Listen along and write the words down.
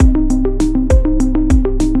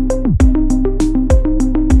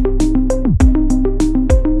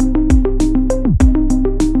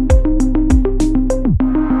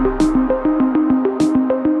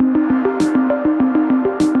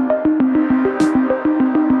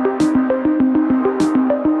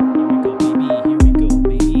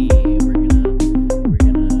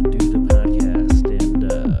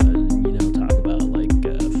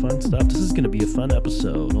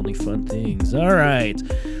boys. All right,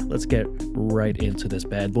 let's get right into this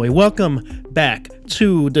bad boy. Welcome back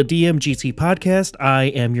to the DMGT podcast. I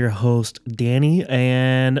am your host, Danny,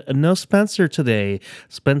 and no Spencer today.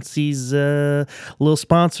 Spency's little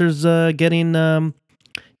sponsor's getting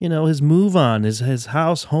his move on, his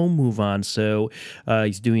home move on. So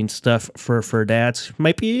he's doing stuff for that.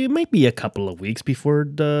 Might be a couple of weeks before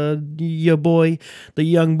the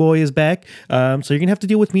young boy is back. So you're gonna have to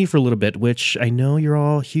deal with me for a little bit, which I know you're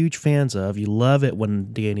all huge fans of. You love it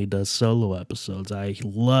when Danny does solo episodes. I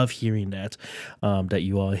love hearing that. That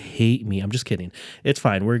you all hate me. I'm just kidding. It's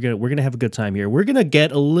fine. We're gonna have a good time here. We're gonna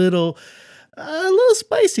get a little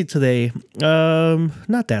spicy today.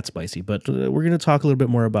 Not that spicy, but we're going to talk a little bit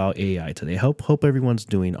more about AI today. Hope everyone's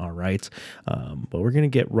doing all right. But we're going to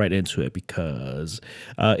get right into it because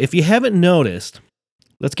if you haven't noticed,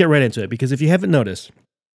 let's get right into it because if you haven't noticed,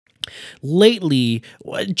 lately,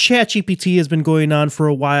 ChatGPT has been going on for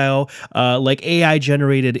a while. Like AI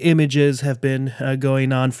generated images have been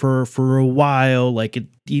going on for a while. Like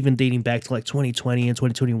even dating back to like 2020 and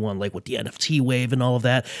 2021, like with the NFT wave and all of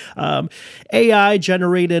that. AI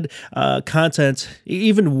generated content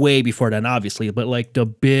even way before then, obviously, but like the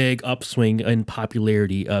big upswing in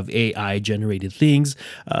popularity of AI generated things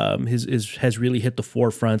has really hit the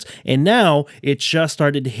forefront, and now it's just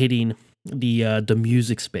started hitting the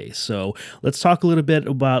music space. So let's talk a little bit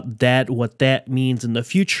about that, what that means in the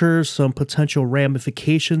future, some potential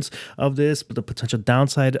ramifications of this, but the potential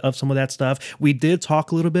downside of some of that stuff. We did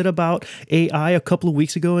talk a little bit about AI a couple of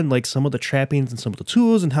weeks ago and like some of the trappings and some of the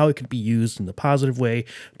tools and how it could be used in the positive way,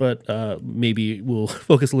 but maybe we'll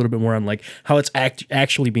focus a little bit more on like how it's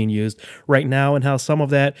actually being used right now and how some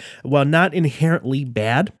of that, while not inherently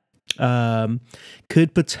bad,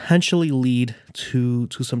 could potentially lead to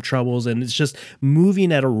some troubles, and it's just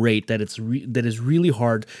moving at a rate that that is really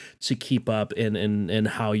hard to keep up in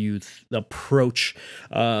how you approach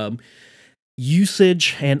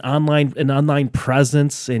usage and online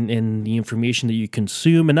presence and the information that you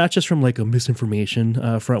consume, and not just from like a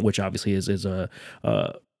misinformation front, which obviously is a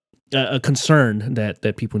concern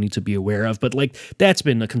that people need to be aware of, but like that's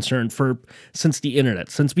been a concern since the internet,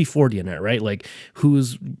 since before the internet, right? Like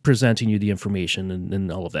who's presenting you the information and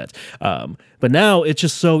all of that. But now it's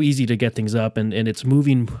just so easy to get things up, and it's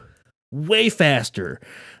moving way faster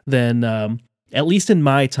than at least in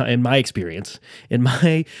my time, in my experience, in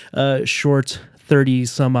my short 30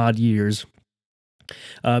 some odd years.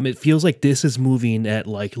 It feels like this is moving at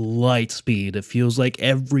like light speed. It feels like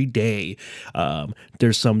every day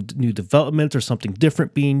there's some new development or something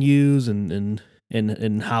different being used, and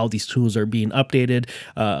how these tools are being updated,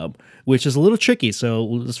 which is a little tricky. So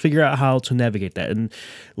let's figure out how to navigate that. And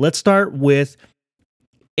let's start with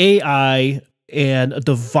AI and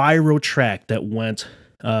the viral track that went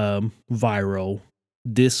viral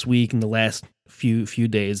this week in the last few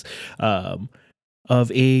days of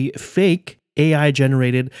a fake AI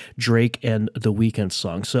generated Drake and The Weeknd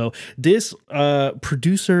song. So this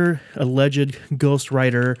producer, alleged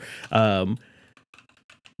ghostwriter,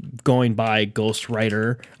 going by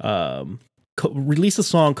ghostwriter, released a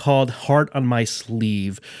song called "Heart on My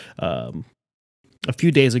Sleeve" a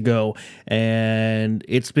few days ago, and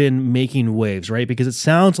it's been making waves, right? Because it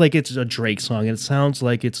sounds like it's a Drake song, and it sounds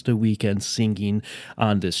like it's The Weeknd singing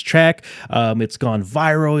on this track. It's gone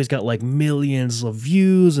viral. He's got like millions of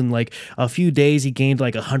views, and like a few days he gained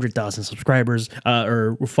like 100,000 subscribers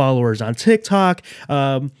or followers on TikTok.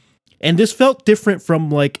 And this felt different from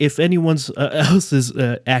like if anyone's else is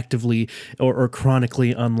actively or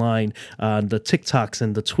chronically online on the TikToks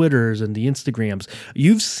and the Twitters and the Instagrams.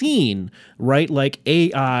 You've seen, right, like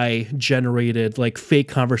AI generated like fake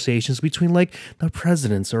conversations between like the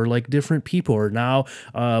presidents or like different people. Or now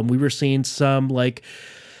we were seeing some like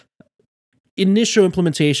initial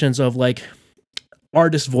implementations of like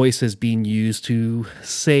artist voices being used to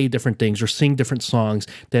say different things or sing different songs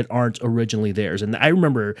that aren't originally theirs. And I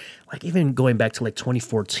remember like even going back to like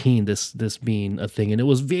 2014, this being a thing, and it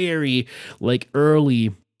was very like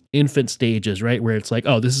early infant stages, right? Where it's like,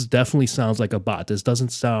 oh, this is definitely sounds like a bot. This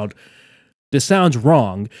sounds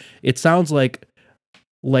wrong. It sounds like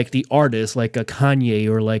the artist, like a Kanye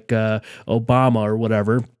or like Obama or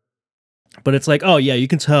whatever. But it's like, oh yeah, you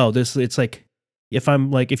can tell this. It's like, if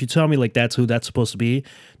you tell me like that's who that's supposed to be,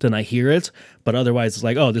 then I hear it. But otherwise it's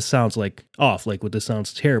like, oh, this sounds like off. Like, this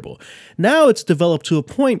sounds terrible. Now it's developed to a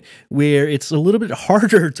point where it's a little bit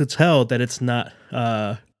harder to tell that it's not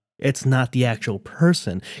the actual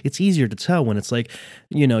person. It's easier to tell when it's like,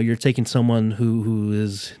 you're taking someone who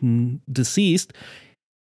is deceased,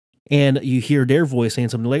 and you hear their voice saying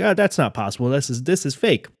something like, oh, that's not possible. This is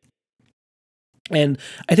fake. And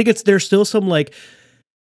I think there's still some like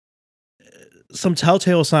some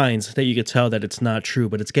telltale signs that you could tell that it's not true,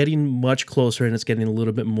 but it's getting much closer and it's getting a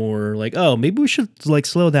little bit more like, oh, maybe we should like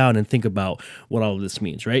slow down and think about what all of this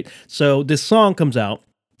means, right? So this song comes out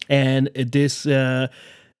and this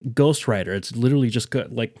ghostwriter, it's literally just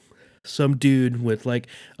got like some dude with like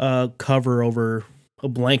a cover over a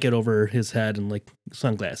blanket over his head and like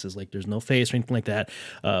sunglasses. Like there's no face or anything like that.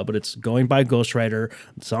 But it's going by Ghostwriter.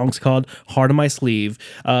 The song's called Heart on My Sleeve.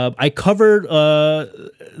 I covered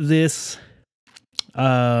this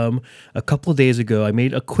a couple of days ago. I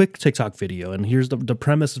made a quick TikTok video, and here's the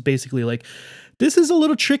premise is basically like this is a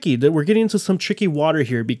little tricky, that we're getting into some tricky water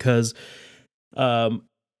here because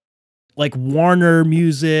like Warner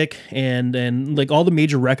Music and like all the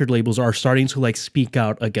major record labels are starting to like speak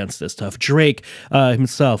out against this stuff. Drake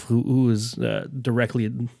himself, who is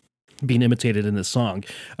directly being imitated in this song.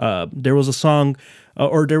 There was a song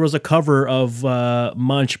or there was a cover of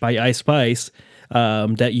Munch by Ice Spice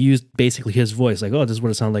that used basically his voice. Like, oh, this is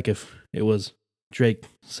what it sounded like if it was Drake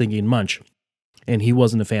singing Munch. And he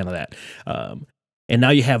wasn't a fan of that. And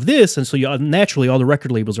now you have this, and so naturally all the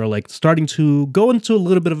record labels are like starting to go into a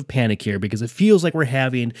little bit of a panic here because it feels like we're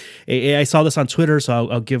having. I saw this on Twitter, so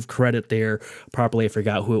I'll give credit there properly. I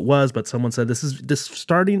forgot who it was, but someone said this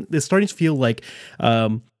starting to feel like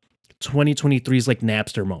 2023's like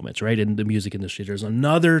Napster moments, right? In the music industry, there's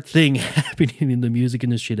another thing happening in the music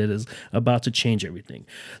industry that is about to change everything.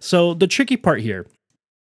 So the tricky part here,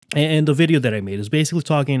 and the video that I made is basically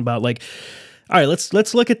talking about like, all right,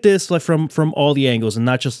 let's look at this like from all the angles and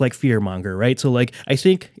not just like fearmonger, right? So like I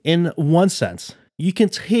think in one sense you can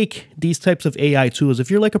take these types of AI tools if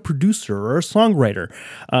you're like a producer or a songwriter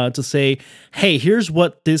to say, hey, here's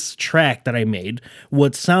what this track that I made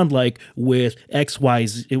would sound like with X, Y,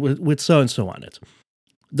 Z, with so and so on it.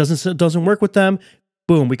 Doesn't work with them.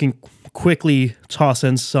 Boom, we can quickly toss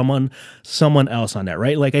in someone else on that,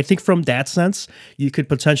 right? Like I think from that sense, you could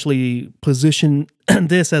potentially position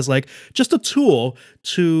this as like just a tool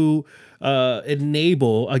to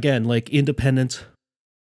enable, again, like independent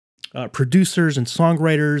producers and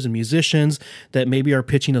songwriters and musicians that maybe are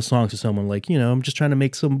pitching a song to someone like, I'm just trying to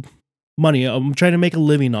make some money. I'm trying to make a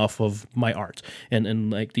living off of my art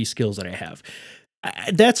and like these skills that I have.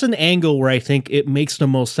 That's an angle where I think it makes the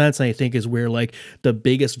most sense. And I think is where like the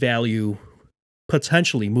biggest value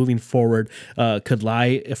potentially moving forward could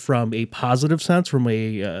lie from a positive sense, from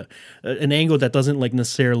an angle that doesn't like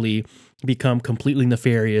necessarily become completely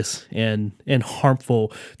nefarious and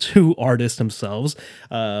harmful to artists themselves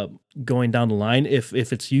going down the line if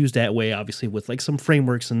it's used that way, obviously with like some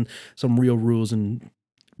frameworks and some real rules and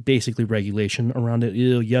basically regulation around it.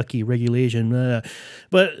 Ew, yucky regulation,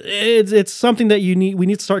 but it's something that we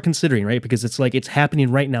need to start considering, right? Because it's like it's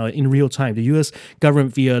happening right now in real time. The U.S.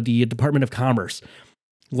 government via the Department of Commerce,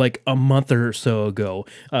 like a month or so ago,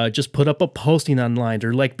 just put up a posting online.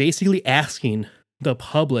 They're like basically asking the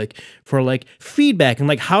public for like feedback and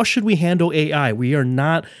like how should we handle AI? We are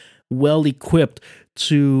not well equipped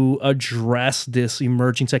to address this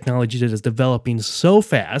emerging technology that is developing so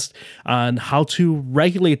fast on how to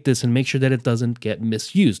regulate this and make sure that it doesn't get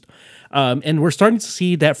misused. And we're starting to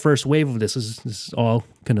see that first wave of this. This is all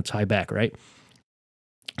going to tie back, right?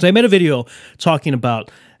 So I made a video talking about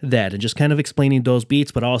that and just kind of explaining those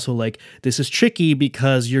beats, but also like this is tricky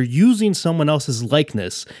because you're using someone else's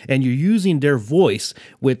likeness and you're using their voice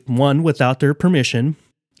without their permission,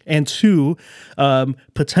 and two,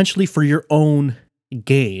 potentially for your own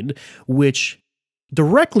gain, which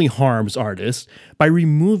directly harms artists by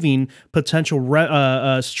removing potential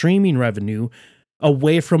streaming revenue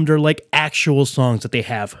away from their like actual songs that they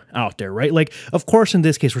have out there, right? Like, of course, in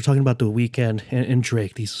this case, we're talking about The Weeknd and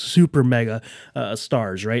Drake, these super mega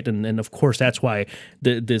stars, right? And of course, that's why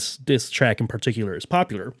this track in particular is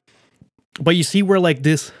popular. But you see where like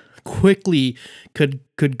this quickly could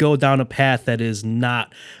go down a path that is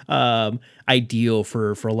not ideal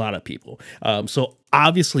for a lot of people. So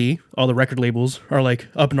obviously all the record labels are like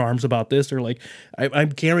up in arms about this. They're like, I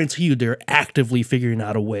guarantee you they're actively figuring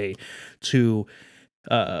out a way to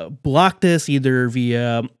block this either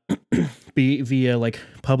via like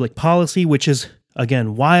public policy, which is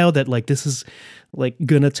again wild that like this is like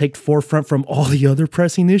gonna take forefront from all the other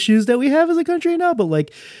pressing issues that we have as a country now. But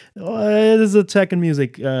like this is a tech and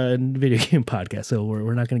music and video game podcast, so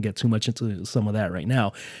we're not gonna get too much into some of that right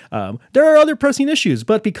now. There are other pressing issues,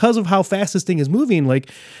 but because of how fast this thing is moving,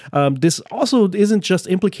 like this also isn't just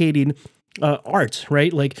implicating art,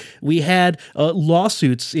 right? Like we had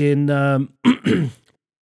lawsuits in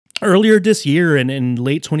earlier this year and in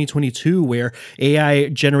late 2022, where AI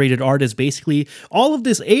generated art is basically all of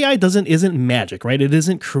this. AI doesn't isn't magic, right? It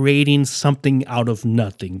isn't creating something out of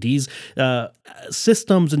nothing. These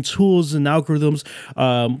systems and tools and algorithms,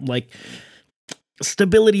 like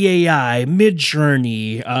Stability AI,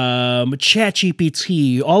 Midjourney,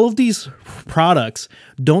 ChatGPT, all of these products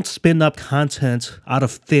don't spin up content out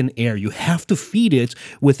of thin air. You have to feed it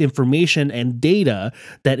with information and data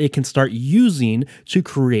that it can start using to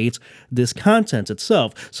create this content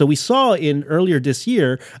itself. So we saw in earlier this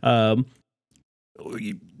year,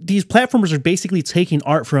 these platformers are basically taking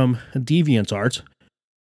art from DeviantArt,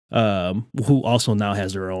 who also now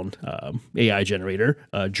has their own AI generator,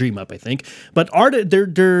 DreamUp, I think. But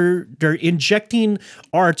they're injecting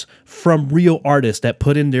art from real artists that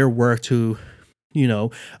put in their work to,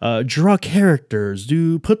 draw characters,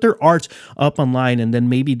 do put their art up online, and then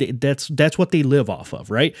maybe that's what they live off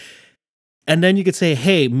of, right? And then you could say,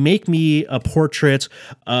 hey, make me a portrait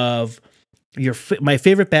of my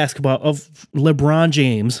favorite basketball of LeBron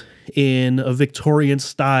James in a Victorian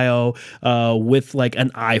style, with like an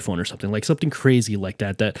iPhone or something, like something crazy like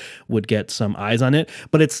that would get some eyes on it.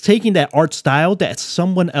 But it's taking that art style that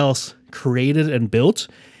someone else created and built,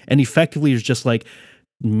 and effectively is just like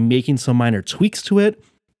making some minor tweaks to it.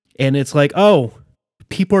 And it's like, oh,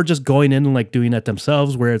 people are just going in and like doing that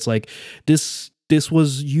themselves, where it's like this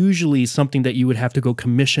was usually something that you would have to go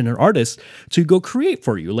commission an artist to go create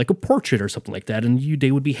for you, like a portrait or something like that, and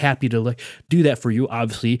they would be happy to like do that for you.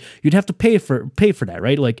 Obviously, you'd have to pay for that,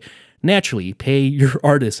 right? Like naturally, pay your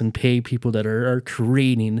artists and pay people that are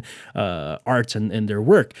creating art and their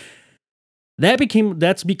work.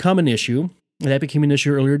 That's become an issue. That became an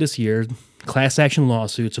issue earlier this year. Class action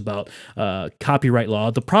lawsuits about copyright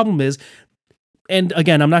law. The problem is, and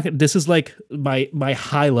again, I'm not. This is like my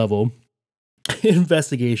high level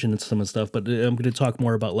investigation and some of the stuff, but I'm going to talk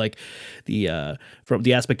more about like the from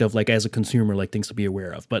the aspect of like as a consumer, like things to be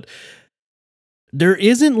aware of. But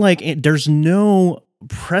there's no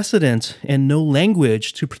precedent and no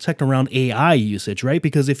language to protect around AI usage, right?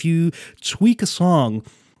 Because if you tweak a song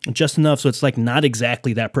just enough so it's like not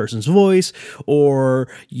exactly that person's voice, or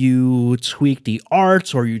you tweak the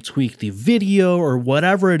art, or you tweak the video, or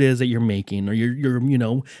whatever it is that you're making, or you're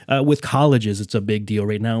with colleges, it's a big deal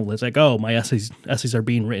right now. It's like, oh, my essays are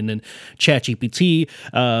being written in ChatGPT,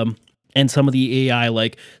 and some of the AI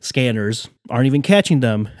like scanners aren't even catching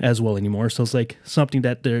them as well anymore. So it's like something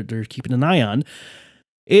that they're keeping an eye on.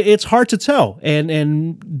 It's hard to tell,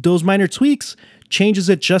 and those minor tweaks changes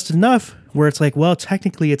it just enough where it's like, well,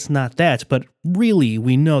 technically it's not that, but really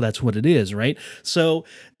we know that's what it is, right? So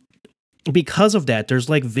because of that, there's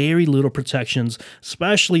like very little protections,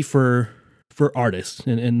 especially for artists,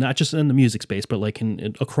 and not just in the music space, but like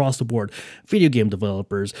in across the board, video game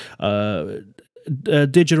developers,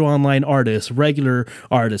 digital online artists, regular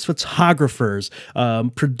artists, photographers,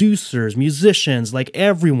 producers, musicians, like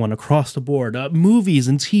everyone across the board, movies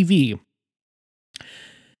and TV.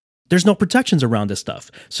 There's no protections around this stuff.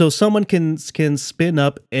 So someone can spin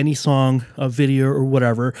up any song, a video, or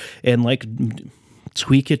whatever, and like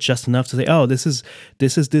tweak it just enough to say, oh, this is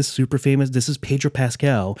this super famous. This is Pedro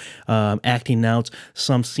Pascal acting out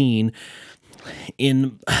some scene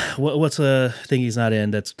in what's a thing he's not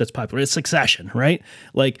in that's popular. It's Succession, right?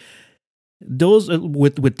 Like those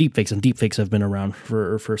with deepfakes, and deepfakes have been around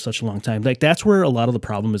for such a long time. Like that's where a lot of the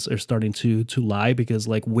problems are starting to lie, because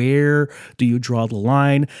like where do you draw the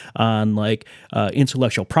line on like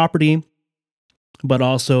intellectual property, but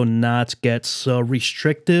also not get so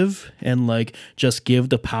restrictive and like just give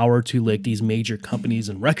the power to like these major companies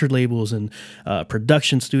and record labels and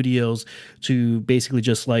production studios to basically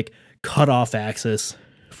just like cut off access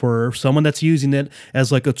for someone that's using it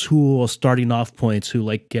as like a tool, a starting off point to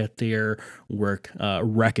like get their work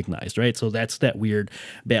recognized, right? So that's that weird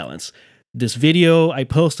balance. This video, I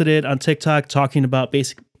posted it on TikTok talking about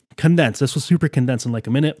basic condensed. This was super condensed in like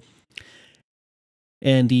a minute.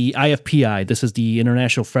 And the IFPI, this is the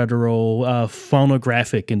International Federal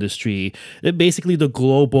Phonographic Industry, basically the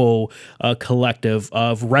global collective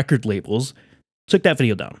of record labels, took that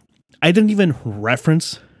video down. I didn't even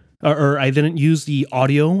reference or I didn't use the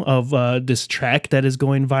audio of this track that is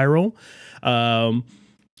going viral. I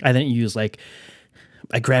didn't use like,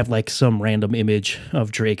 I grabbed like some random image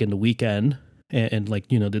of Drake and The Weeknd and like,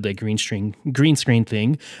 did that green screen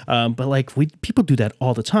thing. But like people do that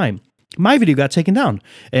all the time. My video got taken down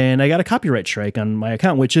and I got a copyright strike on my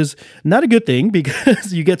account, which is not a good thing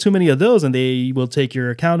because you get too many of those and they will take your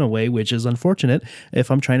account away, which is unfortunate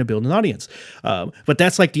if I'm trying to build an audience. But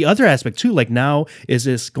that's like the other aspect too. Like now, is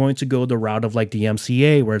this going to go the route of like the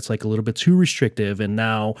MCA where it's like a little bit too restrictive, and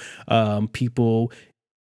now people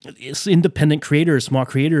it's independent creators, small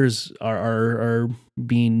creators are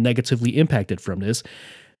being negatively impacted from this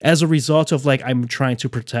as a result of like I'm trying to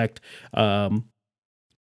protect um,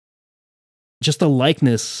 just the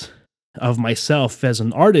likeness of myself as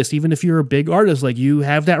an artist. Even if you're a big artist, like you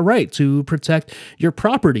have that right to protect your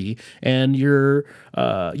property and your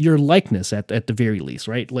likeness at the very least,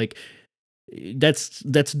 right? Like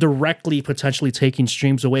that's directly potentially taking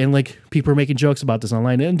streams away, and like people are making jokes about this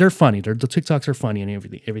online, and they're funny. The TikToks are funny and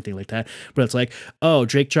everything like that. But it's like, oh,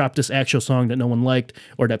 Drake dropped this actual song that no one liked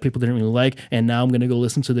or that people didn't really like, and now I'm gonna go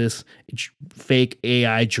listen to this fake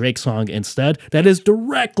AI Drake song instead. That is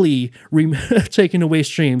directly taking away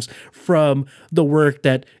streams from the work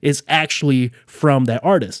that is actually from that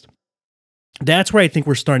artist. That's where I think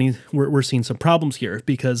we're seeing some problems here,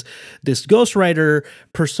 because this ghostwriter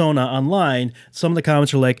persona online, some of the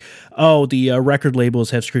comments are like, oh, the record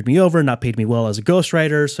labels have screwed me over, not paid me well as a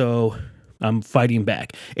ghostwriter, so I'm fighting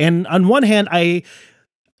back. And on one hand, I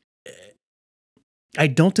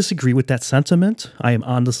don't disagree with that sentiment. I am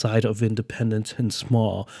on the side of independent and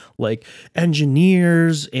small, like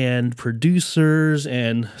engineers and producers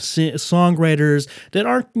and songwriters that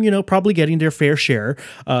aren't, probably getting their fair share,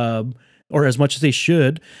 or as much as they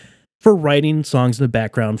should, for writing songs in the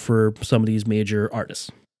background for some of these major artists.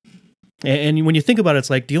 And when you think about it, it's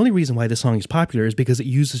like the only reason why this song is popular is because it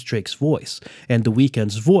uses Drake's voice and The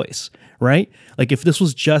Weeknd's voice, right? Like if this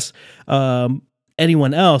was just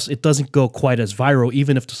anyone else, it doesn't go quite as viral,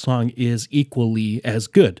 even if the song is equally as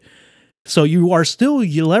good. So you are still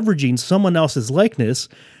leveraging someone else's likeness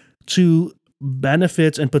to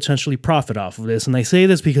benefit and potentially profit off of this. And I say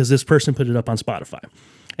this because this person put it up on Spotify.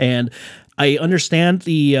 And I understand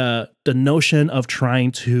the notion of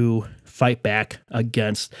trying to fight back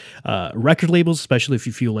against record labels, especially if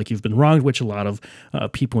you feel like you've been wronged, which a lot of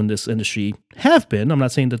people in this industry have been. I'm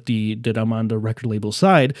not saying that I'm on the record label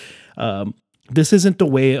side. This isn't the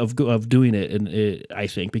way of doing it, and I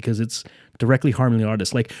think, because it's directly harming the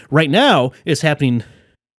artist. Like right now, it's happening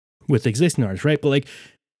with existing artists, right? But like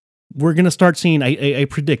we're gonna start seeing, I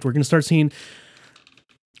predict we're gonna start seeing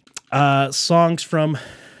songs from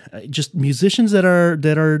just musicians that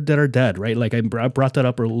are dead, right? Like I brought that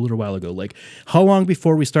up a little while ago. Like how long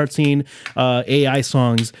before we start seeing AI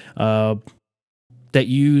songs that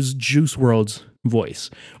use Juice WRLD's voice,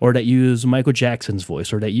 or that use Michael Jackson's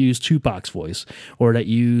voice, or that use Tupac's voice, or that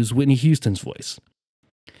use Whitney Houston's voice,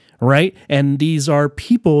 right? And these are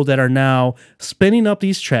people that are now spinning up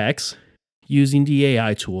these tracks using the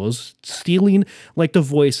AI tools, stealing like the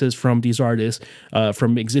voices from these artists,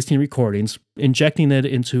 from existing recordings, injecting it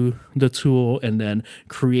into the tool, and then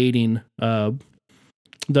creating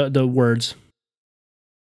the words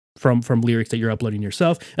from lyrics that you're uploading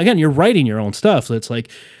yourself. Again, you're writing your own stuff, so it's like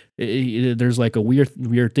there's like a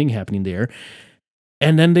weird thing happening there,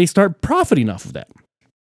 and then they start profiting off of that.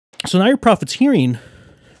 So now you're profiteering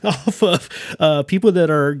off of people that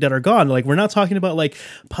are gone. Like we're not talking about like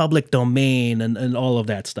public domain and all of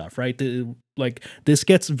that stuff, right? Like this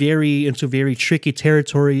gets into very tricky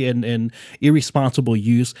territory and irresponsible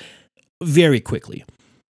use very quickly.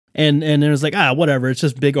 And it was like, whatever, it's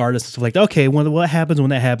just big artists and stuff like that. Okay, what happens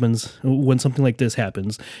when that happens, when something like this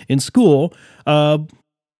happens in school,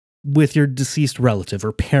 with your deceased relative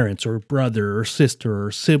or parents or brother or sister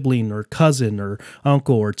or sibling or cousin or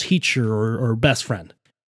uncle or teacher or best friend,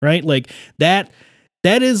 right? Like that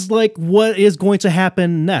is like what is going to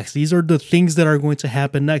happen next. These are the things that are going to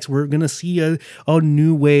happen next. We're going to see a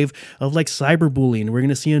new wave of like cyberbullying. We're going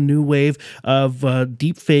to see a new wave of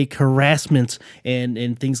deep fake harassment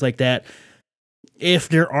and things like that. If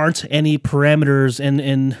there aren't any parameters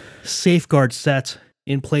and safeguards set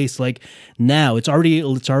in place, like now, it's already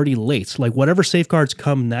late. Like whatever safeguards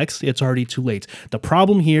come next, it's already too late. The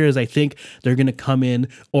problem here is I think they're going to come in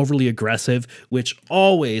overly aggressive, which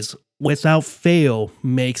always, without fail,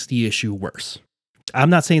 makes the issue worse. I'm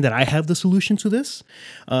not saying that I have the solution to this,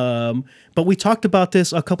 but we talked about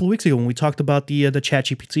this a couple of weeks ago when we talked about the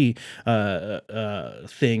ChatGPT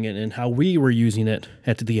thing and how we were using it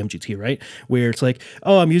at the DMGT, right? Where it's like,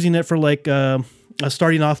 oh, I'm using it for like a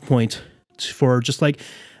starting off point for just like,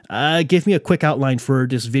 give me a quick outline for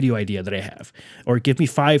this video idea that I have, or give me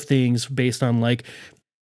 5 things based on like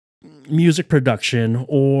music production,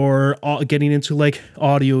 or getting into like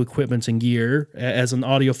audio equipment and gear as an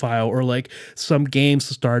audiophile, or like some games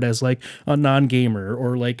to start as like a non-gamer,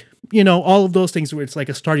 or like, all of those things where it's like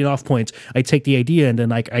a starting off point. I take the idea and then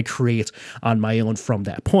like I create on my own from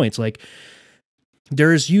that point. Like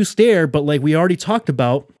there's use there, but like we already talked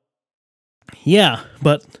about, yeah,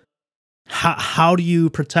 but how do you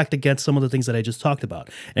protect against some of the things that I just talked about?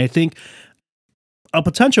 And I think a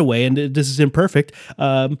potential way, and this is imperfect,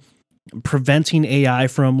 preventing AI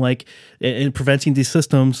from like and preventing these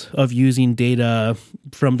systems of using data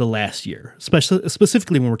from the last year, especially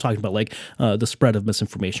specifically when we're talking about like the spread of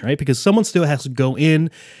misinformation, right? Because someone still has to go in.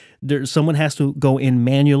 Someone has to go in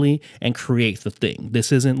manually and create the thing.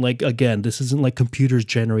 This isn't like, again, this isn't like computers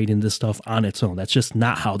generating this stuff on its own. That's just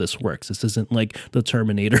not how this works. This isn't like the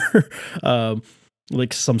Terminator,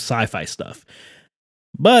 like some sci-fi stuff.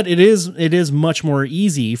 But it is much more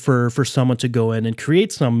easy for someone to go in and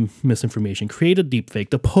create some misinformation, create a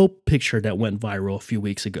deepfake. The Pope picture that went viral a few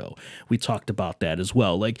weeks ago, we talked about that as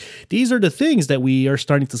well. Like, these are the things that we are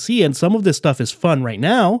starting to see, and some of this stuff is fun right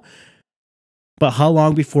now. But how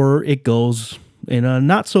long before it goes in a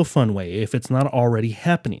not so fun way if it's not already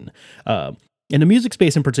happening? In the music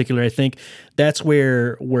space in particular, I think that's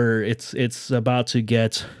where it's about to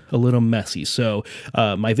get a little messy. So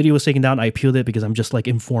my video was taken down. I appealed it because I'm just like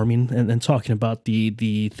informing and talking about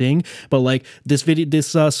the thing. But like this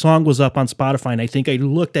song was up on Spotify, and I think I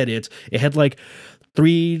looked at it. It had like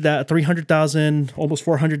 300,000, almost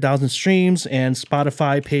 400,000 streams, and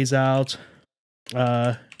Spotify pays out.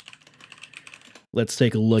 Let's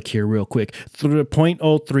take a look here real quick.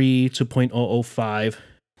 0.03 to 0.005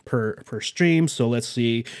 per stream. So let's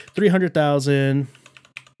see, 300,000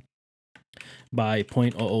 by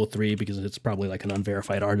 0.003, because it's probably like an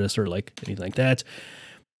unverified artist or like anything like that.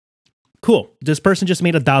 Cool. This person just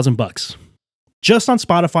made $1,000 just on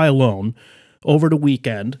Spotify alone over the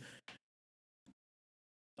weekend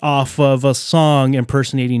off of a song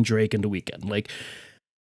impersonating Drake and The Weeknd. Like,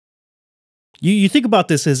 you think about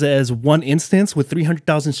this as one instance with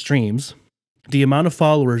 300,000 streams, the amount of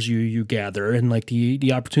followers you gather, and like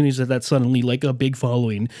the opportunities that suddenly like a big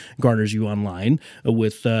following garners you online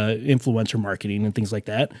with influencer marketing and things like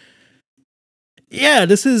that. Yeah,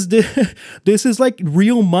 this is like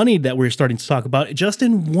real money that we're starting to talk about just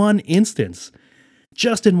in one instance.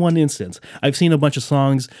 Just in one instance. I've seen a bunch of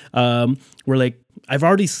songs where like I've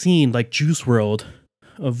already seen like Juice WRLD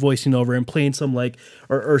voicing over and playing some like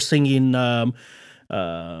or singing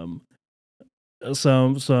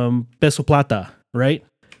some Peso Plata, right?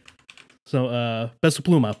 So Peso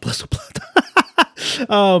Pluma, Peso Plata.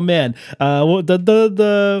 Oh man,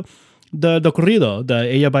 the corrido,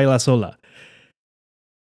 the Ella Baila Sola.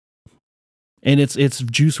 And it's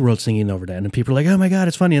Juice WRLD singing over that, and people are like, "Oh my god,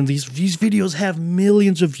 it's funny!" And these videos have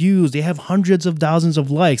millions of views. They have hundreds of thousands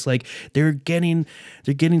of likes. Like they're getting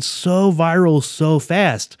so viral so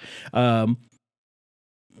fast. And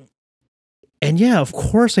yeah, of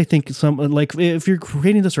course, I think some like if you're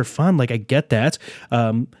creating this for fun, like I get that.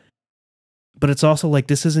 But it's also like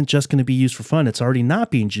this isn't just going to be used for fun. It's already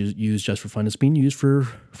not being used just for fun. It's being used for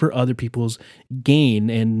other people's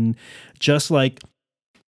gain, and just like,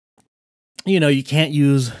 you know, you can't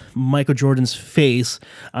use Michael Jordan's face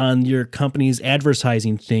on your company's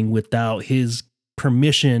advertising thing without his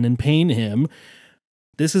permission and paying him.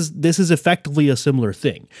 This is effectively a similar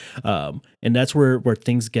thing. And that's where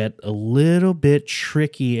things get a little bit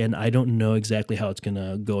tricky, and I don't know exactly how it's going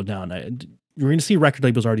to go down. We're going to see record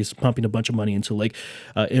labels already pumping a bunch of money into like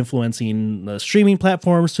influencing streaming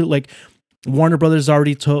platforms. To like Warner Brothers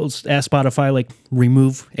already asked Spotify, like,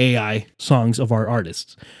 remove AI songs of our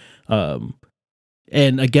artists.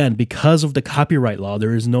 And again, because of the copyright law,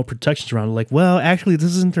 there is no protections around it. Like, well, actually,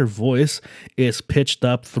 this isn't their voice. It's pitched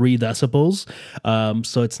up 3 decibels.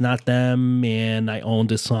 So it's not them, and I own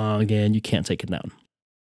this song, and you can't take it down.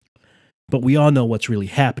 But we all know what's really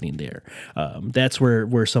happening there. That's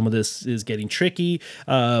where some of this is getting tricky.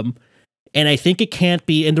 And I think it can't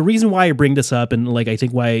be, and the reason why I bring this up, and like I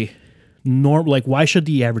think why should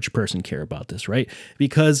the average person care about this, right?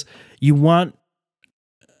 Because you want,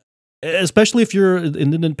 especially if you're an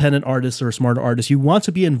independent artist or a smarter artist, you want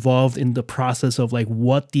to be involved in the process of like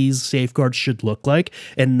what these safeguards should look like,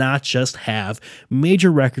 and not just have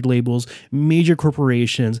major record labels, major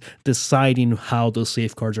corporations deciding how those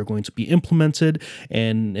safeguards are going to be implemented,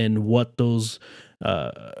 and what those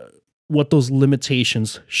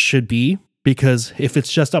limitations should be. Because if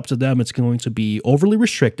it's just up to them, it's going to be overly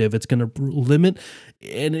restrictive. It's going to limit,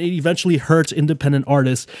 and it eventually hurts independent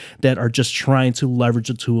artists that are just trying to leverage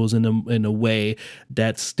the tools in a way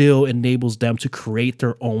that still enables them to create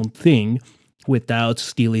their own thing without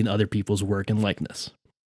stealing other people's work and likeness.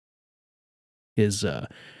 Is the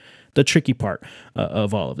tricky part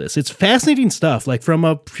of all of this. It's fascinating stuff. Like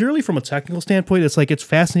purely from a technical standpoint, it's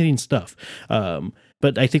fascinating stuff.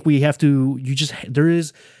 But I think we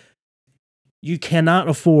cannot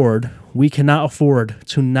afford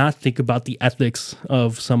to not think about the ethics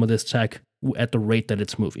of some of this tech at the rate that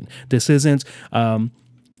it's moving. This isn't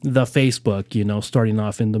the Facebook, starting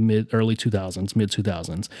off in the early 2000s, mid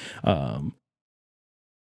 2000s,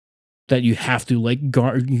 that you have to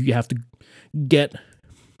you have to get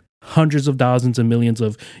hundreds of thousands and millions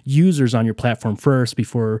of users on your platform first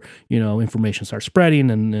before information starts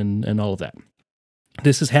spreading and all of that.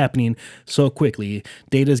 This is happening so quickly.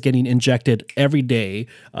 Data is getting injected every day,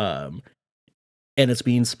 and it's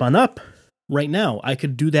being spun up right now. I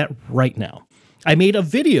could do that right now. I made a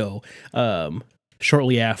video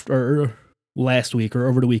shortly after, or last week or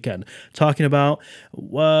over the weekend, talking about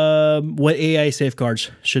what AI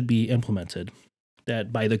safeguards should be implemented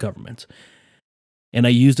that by the government. And I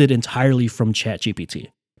used it entirely from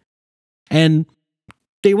ChatGPT. And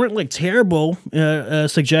they weren't like terrible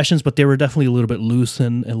suggestions, but they were definitely a little bit loose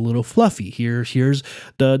and a little fluffy. Here's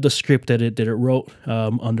the script that it wrote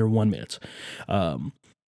under 1 minute.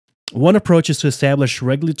 One approach is to establish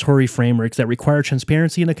regulatory frameworks that require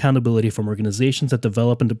transparency and accountability from organizations that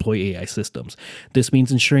develop and deploy AI systems. This means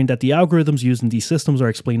ensuring that the algorithms used in these systems are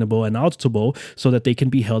explainable and auditable so that they can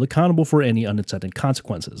be held accountable for any unintended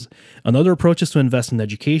consequences. Another approach is to invest in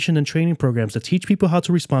education and training programs that teach people how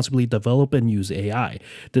to responsibly develop and use AI.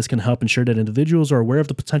 This can help ensure that individuals are aware of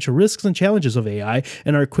the potential risks and challenges of AI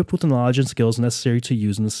and are equipped with the knowledge and skills necessary to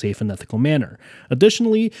use in a safe and ethical manner.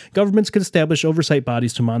 Additionally, governments could establish oversight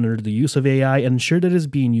bodies to monitor the use of AI and ensure that it is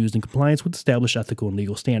being used in compliance with established ethical and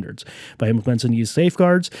legal standards. By implementing these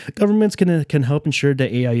safeguards, governments can help ensure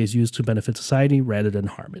that AI is used to benefit society rather than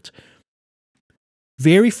harm it.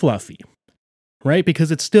 Very fluffy, right?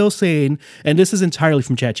 Because it's still saying, and this is entirely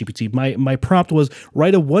from ChatGPT, my prompt was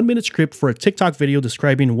write a 1 minute script for a TikTok video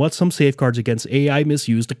describing what some safeguards against AI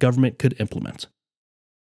misuse the government could implement.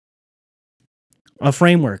 A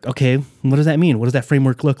framework. Okay, what does that mean? What does that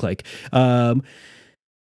framework look like?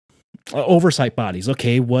 Oversight bodies.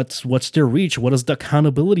 Okay, what's their reach? What does the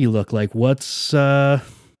accountability look like? What's are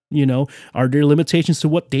there limitations to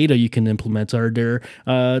what data you can implement? Are there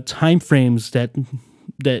time frames that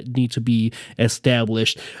need to be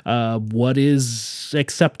established? What is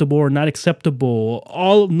acceptable or not acceptable?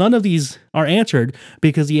 None of these are answered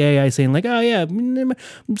because the AI is saying like, oh yeah,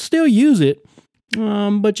 still use it,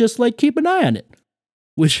 but just like keep an eye on it,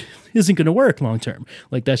 which isn't going to work long term.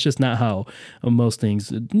 Like that's just not how most things.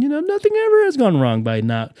 Nothing ever has gone wrong by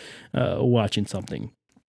not watching something.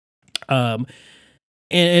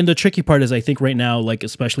 And the tricky part is, I think right now, like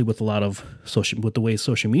especially with a lot of with the way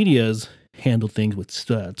social media has handled things with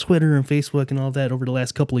Twitter and Facebook and all that over the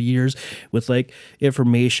last couple of years, with like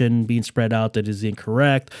information being spread out that is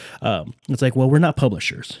incorrect. It's like, well, we're not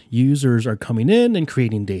publishers. Users are coming in and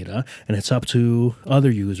creating data, and it's up to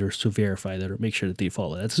other users to verify that or make sure that they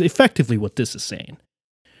follow. That's effectively what this is saying.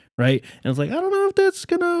 Right. And it's like, I don't know if that's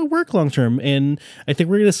going to work long term. And I think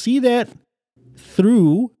we're going to see that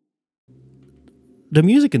through the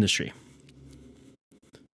music industry,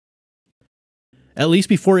 at least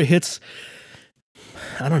before it hits.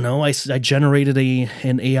 I don't know. I generated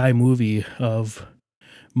an AI movie of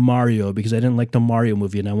Mario because I didn't like the Mario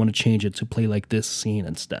movie and I want to change it to play like this scene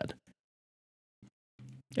instead.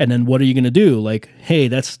 And then what are you going to do? Like, hey,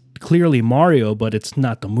 that's clearly Mario, but it's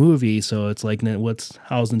not the movie. So it's like,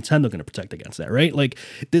 how's Nintendo going to protect against that, right? Like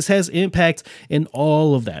this has impact in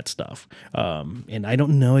all of that stuff. And I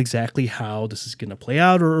don't know exactly how this is going to play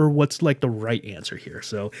out or what's like the right answer here.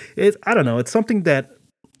 So I don't know. It's something that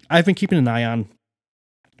I've been keeping an eye on,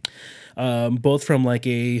 both from like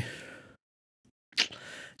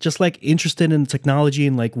just like interested in technology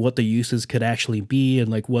and like what the uses could actually be and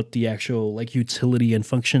like what the actual like utility and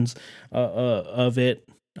functions of it,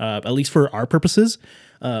 at least for our purposes.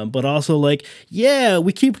 But also like, yeah,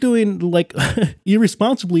 we keep doing like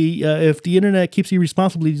irresponsibly. If the internet keeps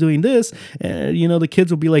irresponsibly doing this, the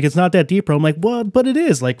kids will be like, it's not that deep. I'm like, well, but it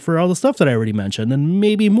is, like for all the stuff that I already mentioned and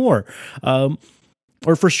maybe more,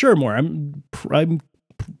 or for sure more. I'm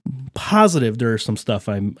positive there is some stuff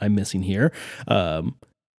I'm missing here.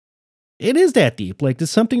 It is that deep. Like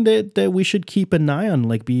it's something that we should keep an eye on,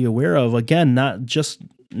 like be aware of. Again, not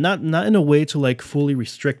in a way to like fully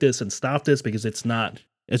restrict this and stop this, because that's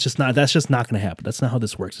just not going to happen. That's not how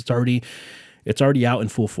this works. It's already out in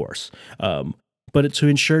full force. But to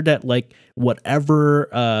ensure that like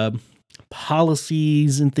whatever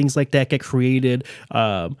policies and things like that get created,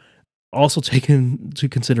 also take into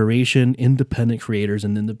consideration independent creators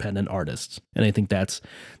and independent artists. And I think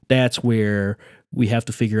that's where we have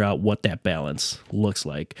to figure out what that balance looks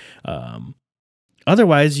like.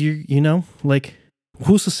 Otherwise, like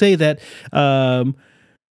who's to say that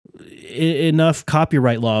enough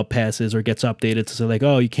copyright law passes or gets updated to say like,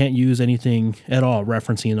 oh, you can't use anything at all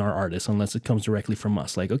referencing our artists unless it comes directly from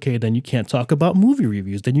us. Like, okay, then you can't talk about movie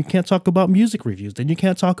reviews, then you can't talk about music reviews, then you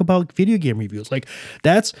can't talk about video game reviews. Like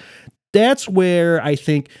that's where I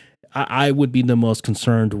think I would be the most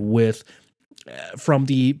concerned with from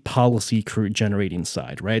the policy generating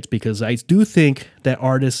side, right? Because I do think that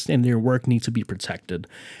artists and their work need to be protected.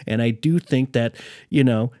 And I do think that,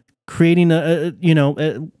 creating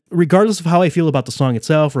regardless of how I feel about the song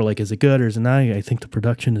itself, or like, is it good or is it not? I think the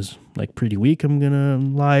production is like pretty weak. I'm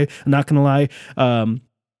not gonna lie.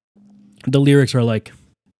 The lyrics are like,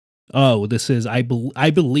 oh, this is, I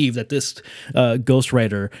believe that this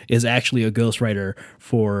ghostwriter is actually a ghostwriter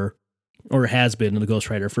for, or has been a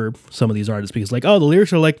ghostwriter for some of these artists, because like, oh, the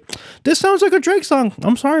lyrics are like, this sounds like a Drake song.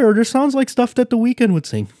 I'm sorry. Or this sounds like stuff that The Weeknd would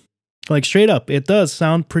sing. Like straight up, it does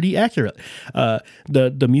sound pretty accurate.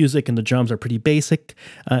 The music and the drums are pretty basic,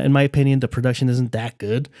 in my opinion. The production isn't that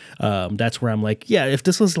good. That's where I'm like, yeah, if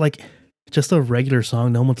this was like just a regular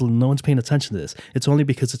song, no one's paying attention to this. It's only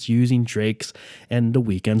because it's using Drake's and The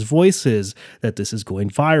Weeknd's voices that this is going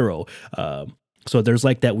viral. So there's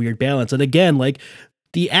like that weird balance. And again, like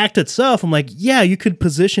the act itself, I'm like, yeah, you could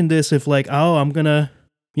position this if like, oh, I'm gonna,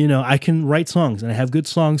 I can write songs and I have good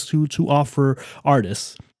songs to offer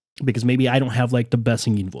artists, because maybe I don't have like the best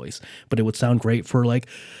singing voice, but it would sound great for like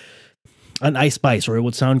an Ice Spice, or it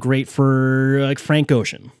would sound great for like Frank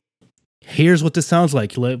Ocean. Here's what this sounds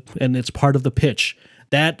like, and it's part of the pitch.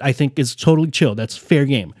 That I think is totally chill. That's fair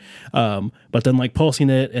game. But then like posting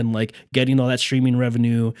it and like getting all that streaming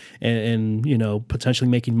revenue and potentially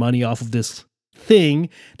making money off of this thing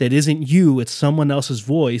that isn't you, it's someone else's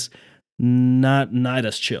voice. Not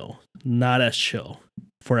as chill. Not as chill.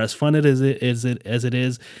 For as fun as it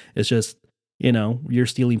is, it's just, you're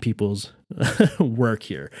stealing people's work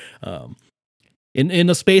here. In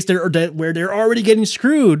a space where they're already getting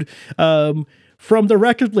screwed from the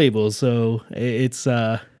record labels. So it's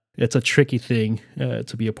a tricky thing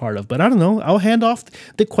to be a part of. But I don't know. I'll hand off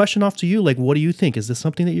the question off to you. Like, what do you think? Is this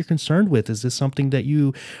something that you're concerned with? Is this something that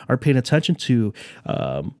you are paying attention to?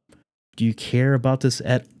 Do you care about this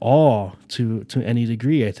at all to any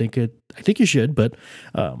degree? I think you should, but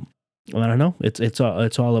I don't know. It's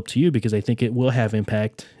all up to you, because I think it will have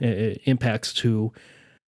impacts to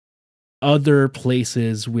other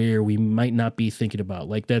places where we might not be thinking about.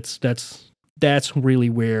 Like that's really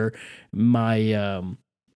where my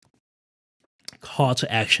call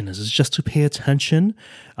to action is just to pay attention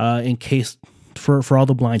in case for all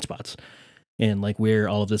the blind spots. And like where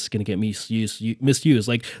all of this is going to get misused.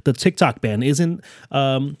 Like the TikTok ban isn't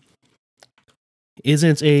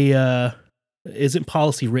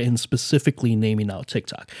policy written specifically naming out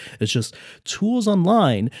TikTok. It's just tools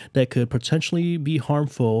online that could potentially be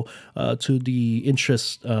harmful to the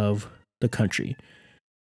interests of the country.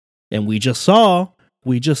 And we just saw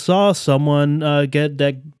someone get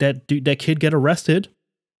that kid get arrested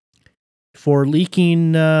for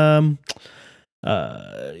leaking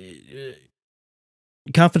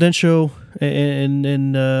confidential and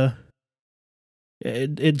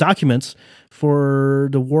documents for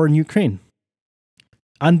the war in Ukraine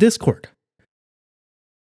on Discord.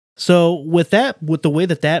 So with the way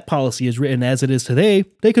that policy is written as it is today,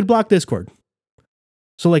 they could block Discord.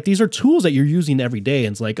 So like these are tools that you're using every day,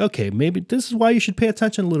 and it's like, okay, maybe this is why you should pay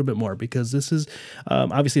attention a little bit more, because this is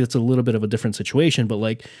obviously it's a little bit of a different situation, but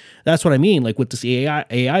like that's what I mean, like with this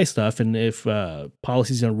AI stuff, and if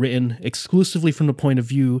policies are written exclusively from the point of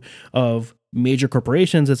view of major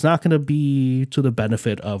corporations, it's not going to be to the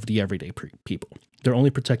benefit of the everyday people. They're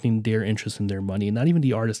only protecting their interests and their money, not even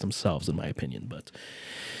the artists themselves, in my opinion. But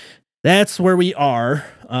that's where we are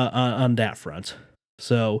on that front.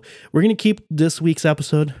 So we're going to keep this week's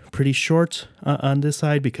episode pretty short on this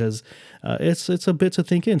side, because it's a bit to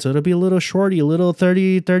think in. So it'll be a little shorty, a little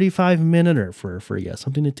 35 minute for you.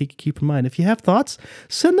 Something to keep in mind. If you have thoughts,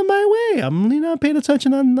 send them my way. I'm not paying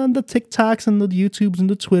attention on the TikToks and the YouTubes and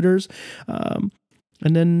the Twitters.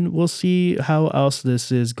 And then we'll see how else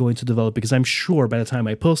this is going to develop, because I'm sure by the time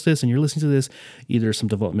I post this and you're listening to this, either some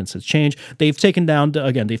developments has changed. They've taken down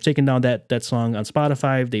that song on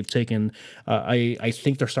Spotify. They've taken, I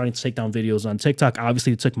think they're starting to take down videos on TikTok.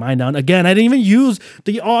 Obviously, they took mine down. Again, I didn't even use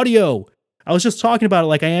the audio. I was just talking about it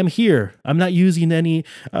like I am here. I'm not using any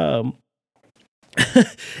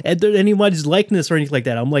anybody's likeness or anything like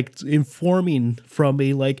that. I'm like informing from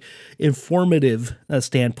a like informative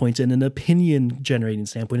standpoint and an opinion generating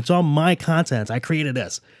standpoint. It's all my content. I created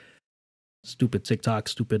this. Stupid TikTok,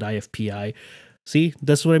 stupid IFPI. See,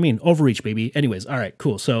 that's what I mean. Overreach, baby. Anyways, all right,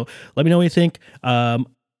 cool. So let me know what you think.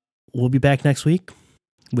 We'll be back next week.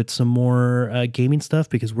 with some more gaming stuff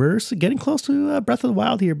because we're getting close to Breath of the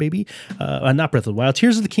Wild here, baby. Not Breath of the Wild,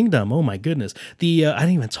 Tears of the Kingdom. Oh my goodness. I didn't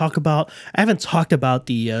even talk about. I haven't talked about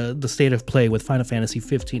the state of play with Final Fantasy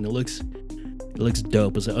 15. It looks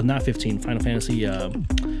dope. Is it not 15? Final Fantasy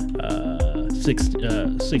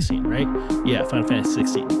 16, right? Yeah, Final Fantasy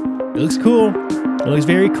 16. It looks cool. It looks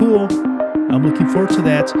very cool. I'm looking forward to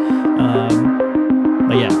that.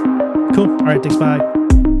 But yeah, cool. All right, thanks. Bye.